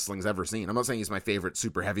moveset wrestling's ever seen. I'm not saying he's my favorite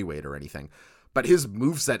super heavyweight or anything, but his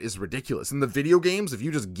moveset is ridiculous. In the video games, if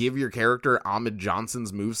you just give your character Ahmed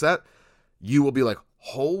Johnson's moveset, you will be like,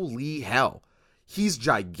 holy hell. He's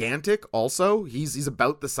gigantic also. He's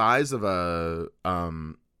about the size of a...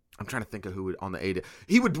 I'm trying to think of who would on the AEW...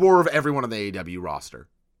 He would dwarf everyone on the AEW roster.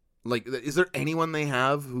 Like, is there anyone they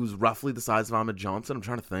have who's roughly the size of Ahmed Johnson? I'm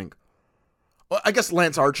trying to think. Well, I guess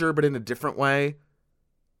Lance Archer, but in a different way.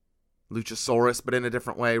 Luchasaurus, but in a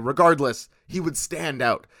different way. Regardless, he would stand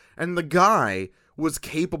out. And the guy was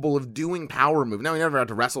capable of doing power moves. Now, he never had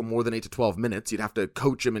to wrestle more than 8 to 12 minutes. You'd have to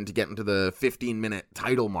coach him into getting to the 15-minute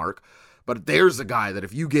title mark. But there's a guy that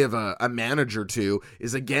if you give a manager to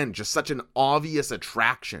is, again, just such an obvious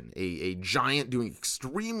attraction. A giant doing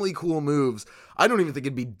extremely cool moves. I don't even think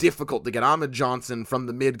it'd be difficult to get Ahmed Johnson from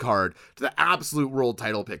the mid-card to the absolute world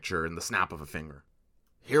title picture in the snap of a finger.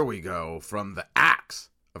 Here we go from the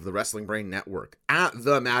axe of the Wrestling Brain Network at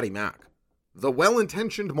the Matty Mac. The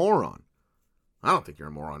well-intentioned moron. I don't think you're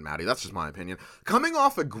a moron, Matty. That's just my opinion. Coming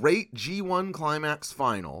off a great G1 Climax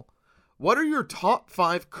final, what are your top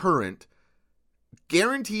 5 current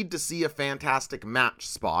guaranteed to see a fantastic match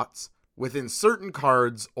spots within certain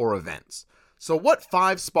cards or events. So what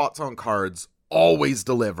 5 spots on cards always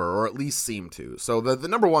deliver, or at least seem to? So the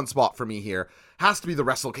number one spot for me here has to be the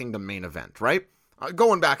Wrestle Kingdom main event, right?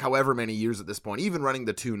 Going back however many years at this point, even running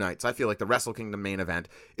the 2 nights, I feel like the Wrestle Kingdom main event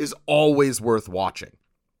is always worth watching.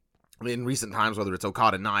 I mean, in recent times, whether it's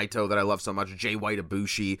Okada Naito that I love so much, Jay White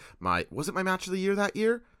Ibushi, was it my match of the year that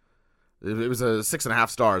year? It was a 6.5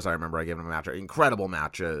 stars. I remember I gave him a match, incredible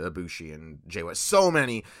match, Ibushi and Jay White. So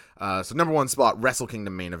many. So number one spot, Wrestle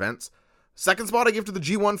Kingdom main events. Second spot, I give to the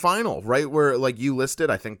G1 final, right? Where, like you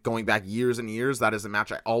listed, I think going back years and years, that is a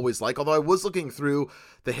match I always like. Although I was looking through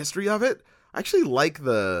the history of it, I actually like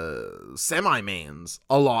the semi-mains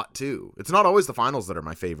a lot too. It's not always the finals that are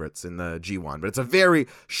my favorites in the G1, but it's a very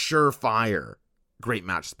surefire great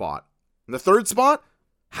match spot. And the third spot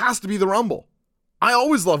has to be the Rumble. I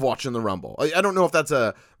always love watching the Rumble. I don't know if that's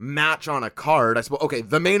a match on a card. I suppose, okay,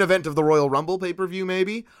 the main event of the Royal Rumble pay-per-view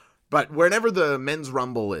maybe, but whenever the men's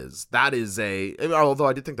Rumble is, that is although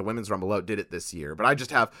I did think the women's Rumble outdid it this year, but I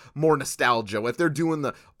just have more nostalgia. If they're doing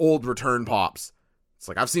the old return pops, it's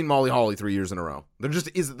like, I've seen Molly Holly 3 years in a row.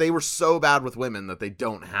 They were so bad with women that they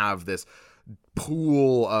don't have this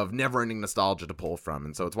pool of never-ending nostalgia to pull from.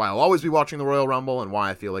 And so it's why I'll always be watching the Royal Rumble and why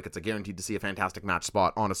I feel like it's a guaranteed to see a fantastic match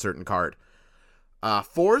spot on a certain card.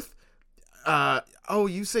 Fourth,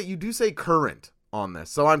 you do say current on this,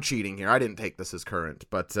 so I'm cheating here. I didn't take this as current,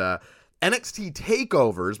 but NXT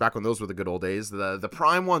takeovers, back when those were the good old days, the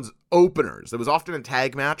Prime ones openers. It was often a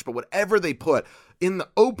tag match, but whatever they put in the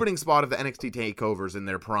opening spot of the NXT takeovers in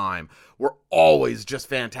their prime were always just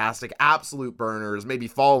fantastic, absolute burners, maybe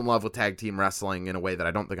fall in love with tag team wrestling in a way that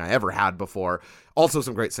I don't think I ever had before. Also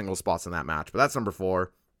some great single spots in that match, but that's number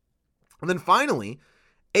 4. And then finally,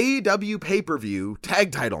 AEW pay-per-view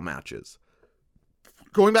tag title matches.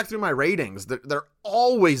 Going back through my ratings, they're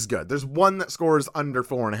always good. There's one that scores under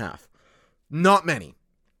 4.5. Not many.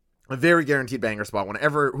 A very guaranteed banger spot.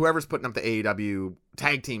 Whoever's putting up the AEW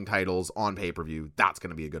tag team titles on pay-per-view, that's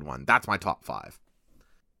going to be a good one. That's my top 5.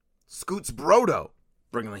 Scoots Brodo,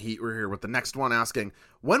 bringing the heat. We're here with the next one asking,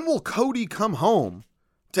 when will Cody come home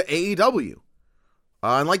to AEW?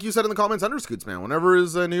 And like you said in the comments under, Scoots, man, whenever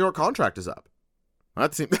his New York contract is up.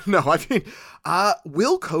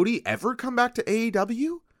 Will Cody ever come back to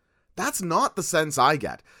AEW? That's not the sense I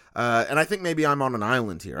get. And I think maybe I'm on an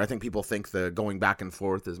island here. I think people think the going back and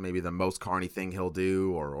forth is maybe the most carny thing he'll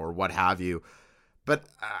do or what have you. But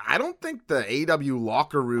I don't think the AEW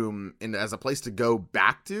locker room as a place to go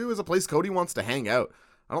back to is a place Cody wants to hang out.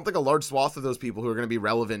 I don't think a large swath of those people who are going to be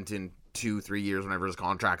relevant in 2-3 years whenever his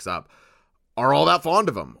contract's up are all that fond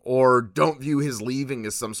of him or don't view his leaving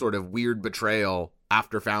as some sort of weird betrayal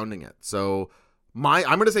after founding it. So I'm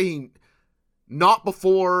going to say not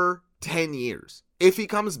before 10 years. If he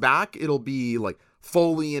comes back, it'll be like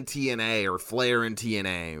Foley in TNA or Flair in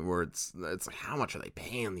TNA, where it's like, how much are they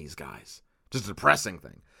paying these guys? Just a depressing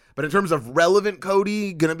thing. But in terms of relevant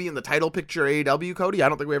Cody, going to be in the title picture AEW Cody, I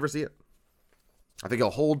don't think we ever see it. I think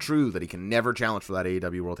he'll hold true that he can never challenge for that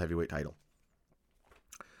AEW World Heavyweight title.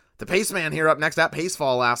 The Paceman here up next at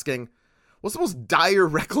Pacefall asking, what's the most dire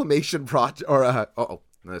reclamation project? Or,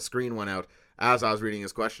 the screen went out as I was reading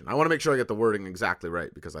his question. I want to make sure I get the wording exactly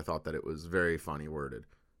right because I thought that it was very funny worded.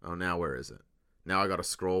 Oh, now where is it? Now I got to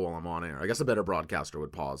scroll while I'm on air. I guess a better broadcaster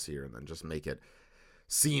would pause here and then just make it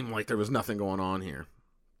seem like there was nothing going on here.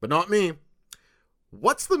 But not me.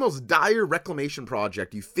 What's the most dire reclamation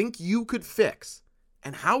project you think you could fix?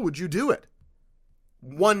 And how would you do it?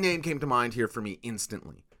 One name came to mind here for me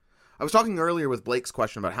instantly. I was talking earlier with Blake's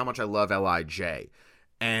question about how much I love LIJ.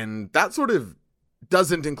 And that sort of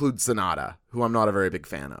doesn't include Sonata, who I'm not a very big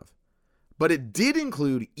fan of. But it did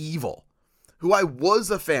include Evil, who I was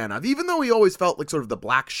a fan of, even though he always felt like sort of the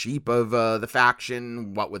black sheep of the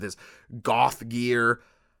faction, what with his goth gear.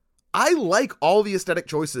 I like all the aesthetic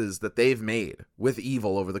choices that they've made with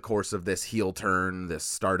Evil over the course of this heel turn, this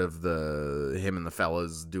start of him and the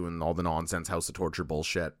fellas doing all the nonsense House of Torture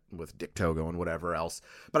bullshit with Dick Togo and whatever else.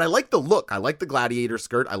 But I like the look. I like the gladiator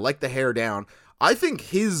skirt. I like the hair down. I think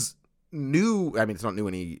his it's not new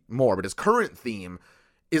anymore, but his current theme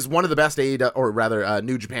is one of the best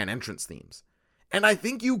New Japan entrance themes. And I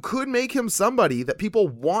think you could make him somebody that people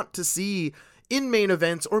want to see in main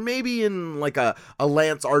events, or maybe in like a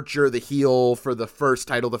Lance Archer, the heel for the first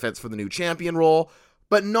title defense for the new champion role,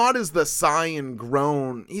 but not as the sigh and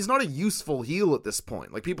groan. He's not a useful heel at this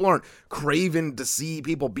point. Like, people aren't craving to see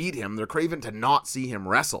people beat him. They're craving to not see him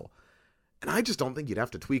wrestle. And I just don't think you'd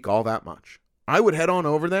have to tweak all that much. I would head on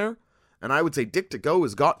over there, and I would say Dick to Go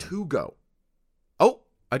has got to go. Oh,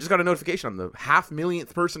 I just got a notification. I'm the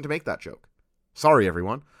 500,000th person to make that joke. Sorry,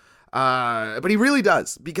 everyone. But he really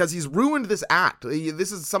does, because he's ruined this act.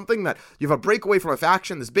 This is something that you have a breakaway from a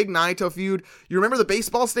faction, this big Naito feud. You remember the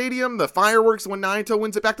baseball stadium, the fireworks when Naito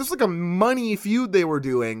wins it back? This is like a money feud they were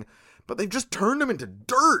doing, but they've just turned him into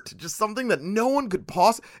dirt. Just something that no one could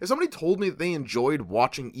possibly... If somebody told me that they enjoyed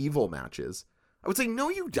watching Evil matches, I would say, no,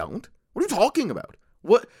 you don't. What are you talking about?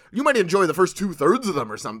 What? You might enjoy the first 2/3 of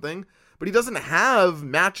them or something, but he doesn't have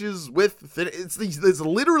matches with... It's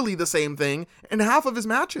literally the same thing in half of his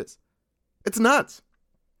matches. It's nuts.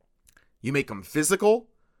 You make him physical.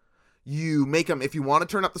 You make him... If you want to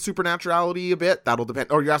turn up the supernaturality a bit, that'll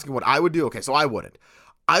depend. Or you're asking what I would do? Okay, so I wouldn't.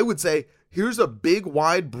 I would say, here's a big,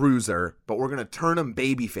 wide bruiser, but we're going to turn him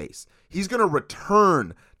babyface. He's going to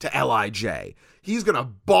return to LIJ. He's going to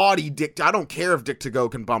body Dick. I don't care if Dick To-Go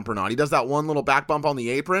can bump or not. He does that one little back bump on the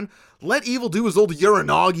apron. Let Evil do his old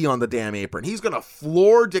Uranagi on the damn apron. He's going to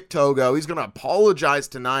floor Dick Togo. He's going to apologize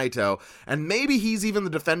to Naito. And maybe he's even the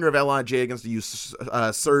defender of LIJ against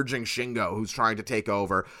the surging Shingo, who's trying to take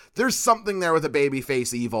over. There's something there with a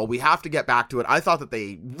babyface Evil. We have to get back to it. I thought that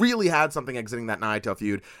they really had something exiting that Naito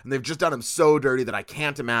feud, and they've just done him so dirty that I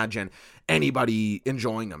can't imagine anybody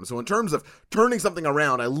enjoying them. So in terms of turning something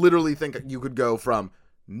around, I literally think you could go from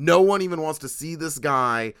no one even wants to see this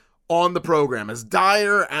guy on the program, as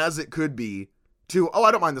dire as it could be, to, oh,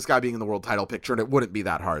 I don't mind this guy being in the world title picture, and it wouldn't be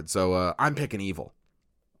that hard. So I'm picking Evil.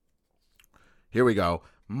 Here we go.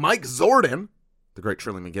 Mike Zordon, the great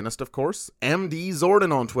Trilly McGinnis, of course, MD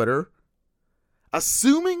Zordon on Twitter.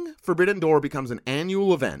 Assuming Forbidden Door becomes an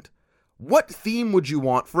annual event, what theme would you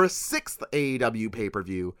want for a 6th AEW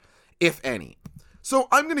pay-per-view, if any? So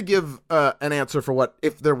I'm going to give an answer for what,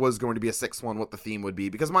 if there was going to be a 6th one, what the theme would be,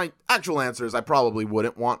 because my actual answer is I probably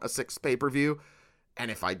wouldn't want a 6th pay-per-view,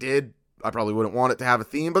 and if I did, I probably wouldn't want it to have a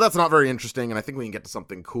theme, but that's not very interesting, and I think we can get to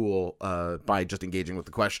something cool by just engaging with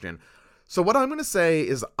the question. So what I'm going to say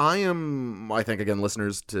is I think, again,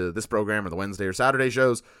 listeners to this program or the Wednesday or Saturday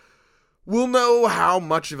shows will know how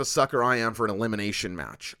much of a sucker I am for an elimination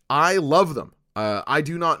match. I love them. I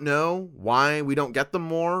do not know why we don't get them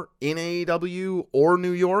more in AEW or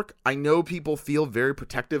New York. I know people feel very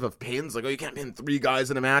protective of pins, like, oh, you can't pin 3 guys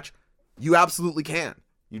in a match. You absolutely can.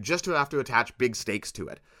 You just have to attach big stakes to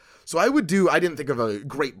it. So I didn't think of a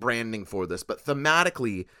great branding for this, but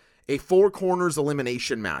thematically, a 4 corners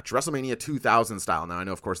elimination match, WrestleMania 2000 style. Now, I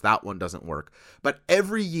know, of course, that one doesn't work, but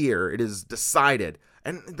every year it is decided.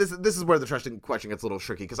 And this is where the question gets a little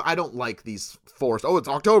tricky, because I don't like these forced, it's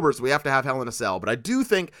October, so we have to have Hell in a Cell. But I do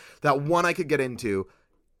think that one I could get into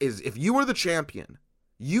is, if you are the champion,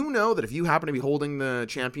 you know that if you happen to be holding the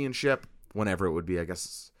championship, whenever it would be, I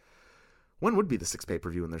guess, when would be the 6th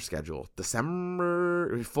pay-per-view in their schedule?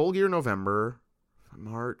 December, Full Gear, November,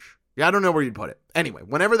 March? Yeah, I don't know where you'd put it. Anyway,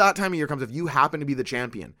 whenever that time of year comes, if you happen to be the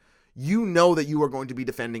champion, you know that you are going to be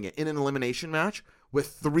defending it in an elimination match with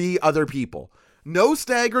 3 other people. No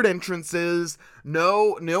staggered entrances,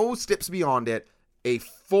 no steps beyond it. A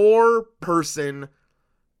 4-person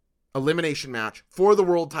elimination match for the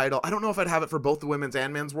world title. I don't know if I'd have it for both the women's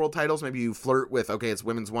and men's world titles. Maybe you flirt with, okay, it's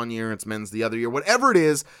women's one year, it's men's the other year. Whatever it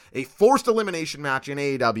is, a forced elimination match in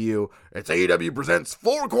AEW. It's AEW presents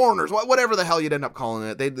 4 corners. Whatever the hell you'd end up calling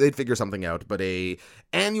it. They'd figure something out. But a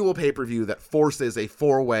annual pay-per-view that forces a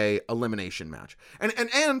 4-way elimination match.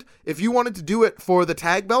 And if you wanted to do it for the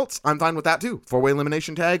tag belts, I'm fine with that too. 4-way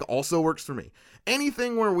elimination tag also works for me.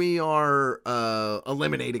 Anything where we are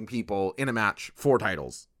eliminating people in a match for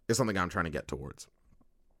titles is something I'm trying to get towards.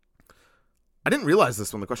 I didn't realize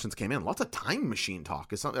this when the questions came in. Lots of time machine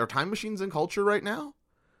talk. Are time machines in culture right now?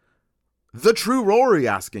 The True Rory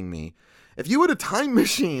asking me, if you had a time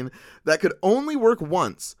machine that could only work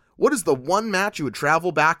once, what is the one match you would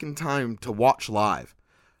travel back in time to watch live?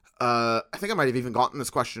 I think I might have even gotten this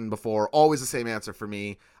question before. Always the same answer for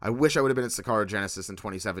me. I wish I would have been at Sakara Genesis in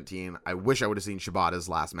 2017. I wish I would have seen Shibata's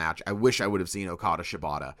last match. I wish I would have seen Okada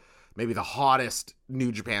Shibata. Maybe the hottest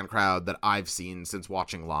New Japan crowd that I've seen since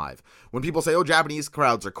watching live. When people say, oh, Japanese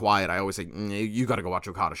crowds are quiet, I always say, you got to go watch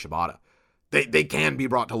Okada Shibata. They can be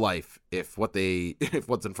brought to life if what's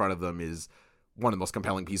in front of them is one of the most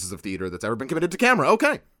compelling pieces of theater that's ever been committed to camera.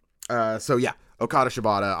 Okay. So yeah, Okada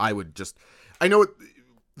Shibata, I know it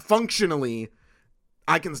functionally,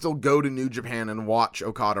 I can still go to New Japan and watch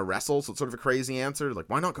Okada wrestle, so it's sort of a crazy answer. Like,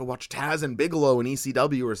 why not go watch Taz and Bigelow in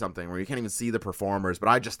ECW or something where you can't even see the performers? But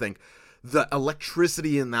I just think the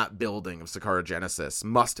electricity in that building of Sakara Genesis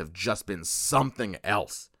must have just been something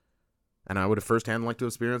else. And I would have firsthand liked to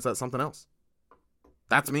experience that something else.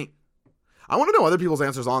 That's me. I want to know other people's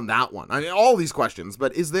answers on that one. I mean, all these questions,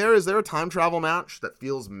 but is there a time travel match that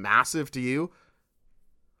feels massive to you?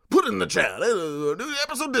 Put it in the chat.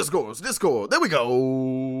 Episode Discord. There we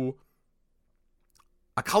go.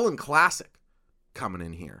 A Cullen Classic coming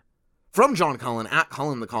in here. From John Cullen, at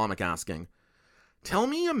Cullen the Comic, asking, tell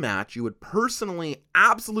me a match you would personally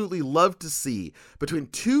absolutely love to see between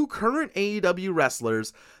two current AEW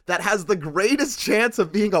wrestlers that has the greatest chance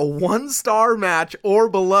of being a 1-star match or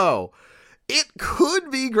below. It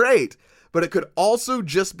could be great, but it could also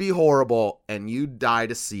just be horrible, and you'd die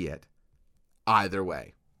to see it. Either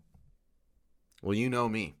way. Well, you know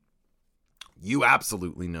me. You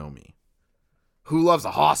absolutely know me. Who loves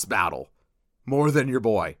a hoss battle more than your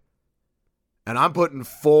boy? And I'm putting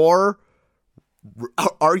 4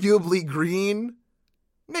 arguably green,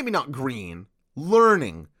 maybe not green,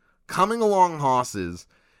 learning, coming along hosses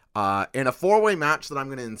in a 4-way match that I'm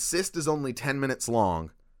going to insist is only 10 minutes long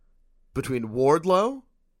between Wardlow,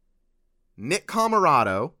 Nick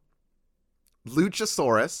Comoroto,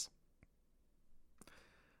 Luchasaurus.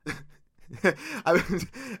 I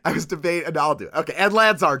was debating, and I'll do it. Okay, and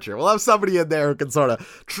Lance Archer. We'll have somebody in there who can sort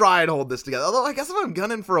of try and hold this together. Although I guess if I'm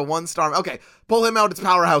gunning for a 1-star, okay, pull him out, it's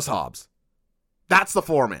Powerhouse Hobbs. That's the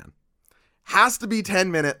 4-man. Has to be 10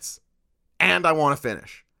 minutes, and I want to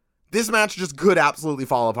finish. This match just could absolutely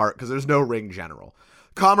fall apart because there's no ring general.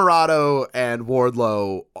 Comoroto and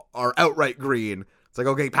Wardlow are outright green. It's like,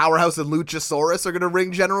 okay, Powerhouse and Luchasaurus are going to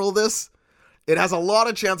ring general this. It has a lot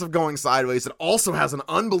of chance of going sideways. It also has an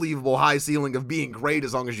unbelievable high ceiling of being great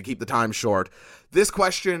as long as you keep the time short. This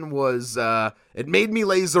question was, it made me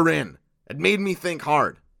laser in. It made me think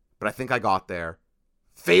hard. But I think I got there.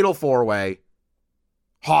 Fatal 4-way.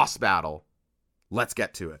 Hoss battle. Let's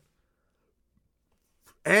get to it.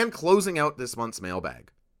 And closing out this month's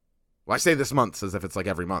mailbag. Well, I say this month's as if it's like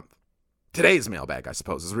every month. Today's mailbag, I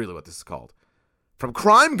suppose, is really what this is called. From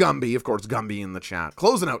Crime Gumby, of course, Gumby in the chat.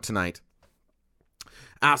 Closing out tonight.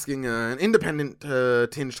 Asking an independent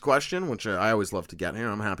tinged question, which I always love to get here.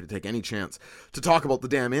 I'm happy to take any chance to talk about the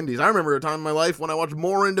damn indies. I remember a time in my life when I watched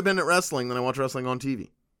more independent wrestling than I watched wrestling on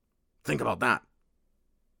TV. Think about that.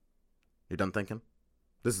 You done thinking?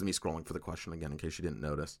 This is me scrolling for the question again in case you didn't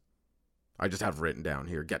notice. I just have written down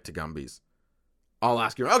here, get to Gumbies. I'll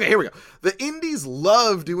ask you. Okay, here we go. The indies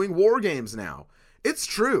love doing war games now. It's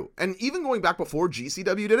true. And even going back before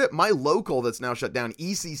GCW did it, my local that's now shut down,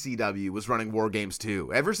 ECCW, was running war games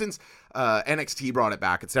too. Ever since NXT brought it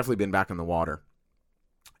back, it's definitely been back in the water.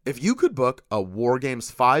 If you could book a war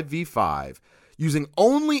games 5v5 using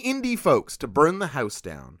only indie folks to burn the house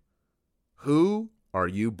down, who are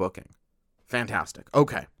you booking? Fantastic.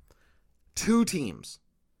 Okay. 2 teams.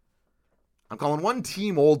 I'm calling one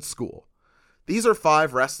team Old School. These are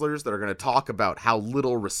 5 wrestlers that are going to talk about how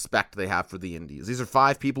little respect they have for the indies. These are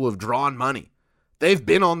 5 people who have drawn money. They've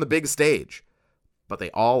been on the big stage, but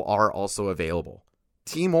they all are also available.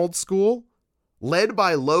 Team Old School, led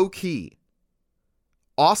by Low Key,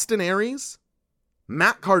 Austin Aries,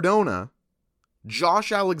 Matt Cardona,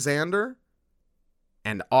 Josh Alexander,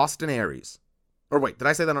 and Austin Aries. Or wait, did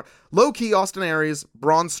I say that? Low Key, Austin Aries,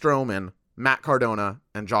 Braun Strowman, Matt Cardona,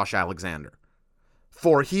 and Josh Alexander.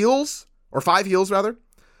 4 heels, or 5 heels rather.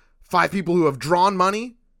 5 people who have drawn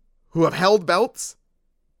money, who have held belts,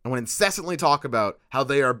 and would incessantly talk about how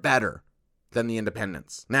they are better than the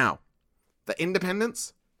independents. Now, the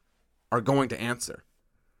independents are going to answer.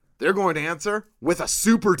 They're going to answer with a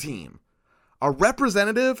super team. A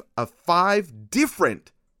representative of 5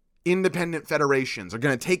 different independent federations are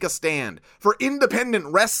going to take a stand for independent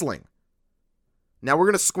wrestling. Now, we're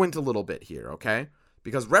going to squint a little bit here, okay?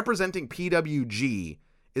 Because representing PWG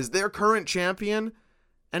is their current champion,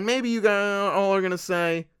 and maybe you guys all are going to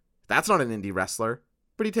say, that's not an indie wrestler,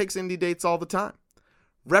 but he takes indie dates all the time.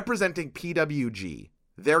 Representing PWG,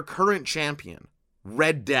 their current champion,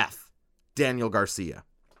 Red Death, Daniel Garcia.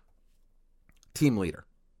 Team leader.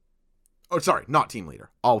 Oh, sorry, not team leader.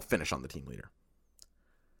 I'll finish on the team leader.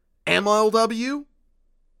 MLW,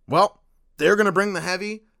 well, they're going to bring the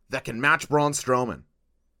heavy that can match Braun Strowman.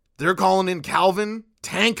 They're calling in Calvin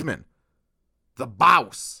Tankman, the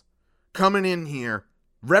boss, coming in here,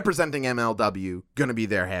 representing MLW, going to be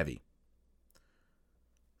their heavy.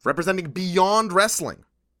 Representing Beyond Wrestling,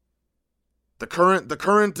 the current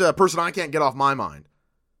person I can't get off my mind,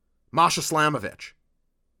 Masha Slamovich.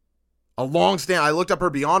 A long stand. I looked up her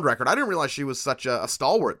Beyond record. I didn't realize she was such a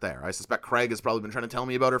stalwart there. I suspect Craig has probably been trying to tell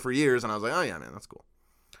me about her for years, and I was like, oh yeah, man, that's cool.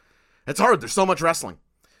 It's hard. There's so much wrestling.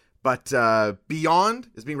 But Beyond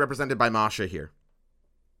is being represented by Masha here.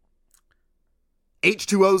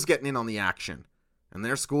 H2O's getting in on the action. And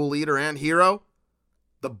their school leader and hero,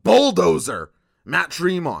 the bulldozer, Matt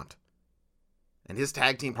Tremont. And his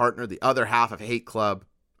tag team partner, the other half of Hate Club,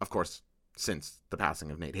 of course, since the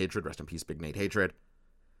passing of Nate Hatred, rest in peace, Big Nate Hatred,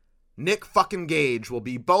 Nick fucking Gage will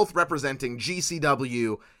be both representing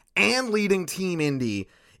GCW and leading Team Indy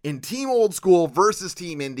in Team Old School versus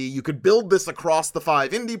Team Indy. You could build this across the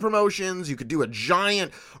 5 indie promotions. You could do a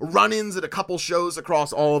giant run-ins at a couple shows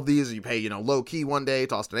across all of these. You pay, Low Key one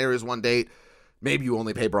date, Austin Aries one date. Maybe you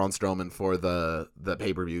only pay Braun Strowman for the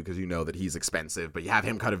pay-per-view because you know that he's expensive, but you have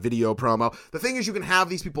him cut a video promo. The thing is, you can have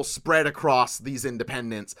these people spread across these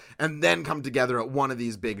independents and then come together at one of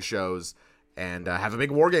these big shows and have a big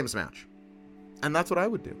War Games match. And that's what I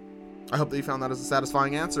would do. I hope that you found that as a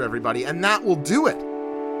satisfying answer, everybody. And that will do it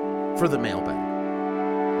for the mailbag.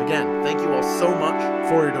 Again, thank you all so much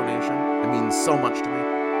for your donation. It means so much to me.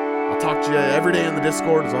 I'll talk to you every day in the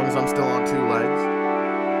Discord as long as I'm still on 2 legs.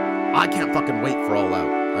 I can't fucking wait for All Out.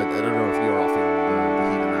 I don't know if you're all feeling the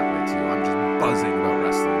heat in that way too. I'm just buzzing about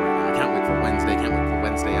wrestling right now. I can't wait for Wednesday. Can't wait for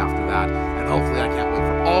Wednesday after that. And hopefully I can't wait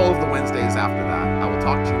for all of the Wednesdays after that. I will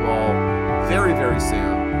talk to you all very, very soon.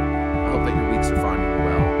 I hope that your weeks are finding you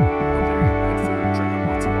well. I hope that you're eating good food, drinking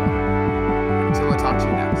lots of water. And until I talk to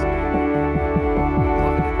you next.